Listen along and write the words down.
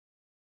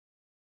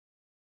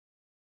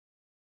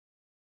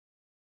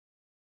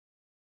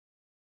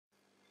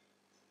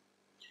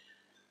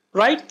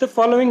Write the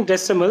following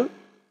decimal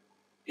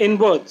in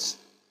words.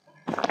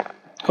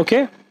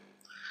 Okay,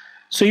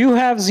 so you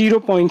have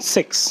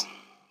 0.6.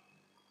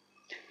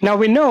 Now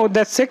we know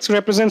that 6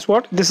 represents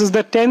what? This is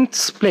the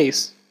 10th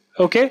place.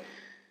 Okay,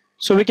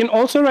 so we can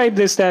also write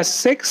this as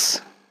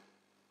 6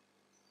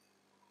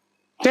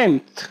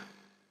 tenth,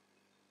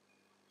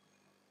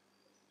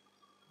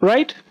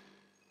 right?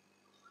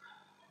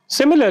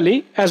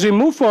 Similarly, as we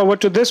move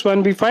forward to this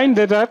one, we find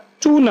there are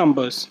two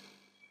numbers,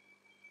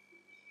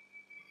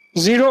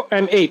 0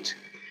 and 8.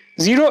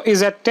 0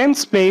 is at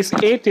 10th place,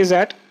 8 is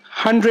at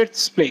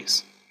 100th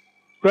place,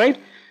 right?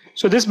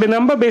 So this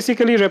number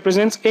basically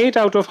represents 8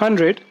 out of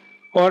 100,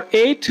 or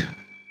 8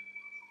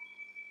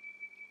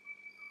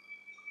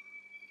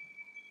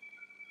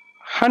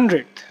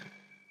 hundredth,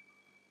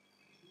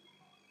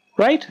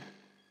 right?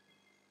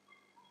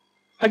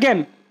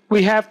 Again,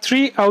 we have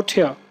 3 out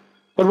here,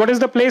 but what is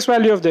the place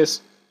value of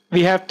this?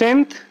 We have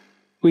 10th,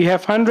 we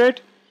have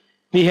 100,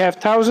 we have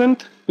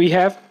 1000th, we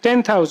have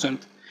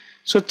 10,000th.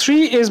 So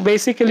 3 is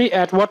basically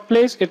at what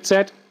place? It's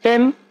at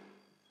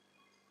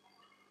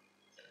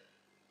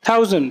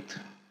 10,000th,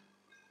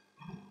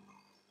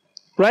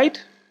 right?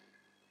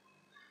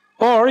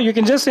 Or you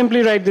can just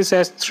simply write this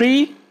as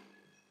 3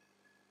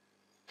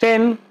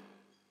 10,000th,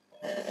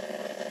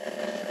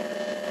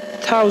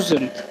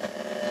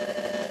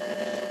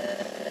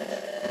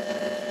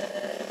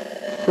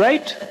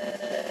 right?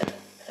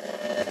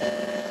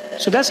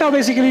 So that's how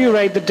basically you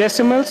write the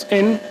decimals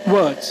in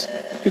words.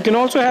 You can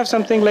also have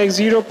something like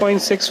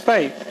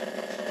 0.65.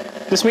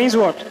 This means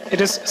what?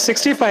 It is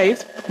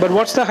 65, but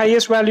what's the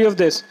highest value of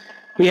this?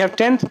 We have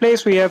 10th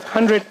place, we have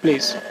 100th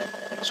place.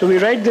 So we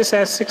write this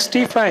as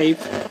 65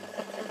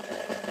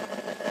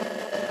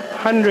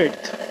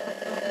 100th.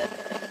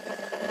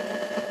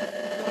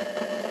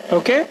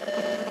 Okay?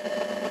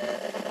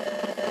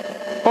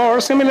 Or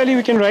similarly,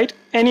 we can write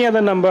any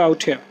other number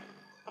out here.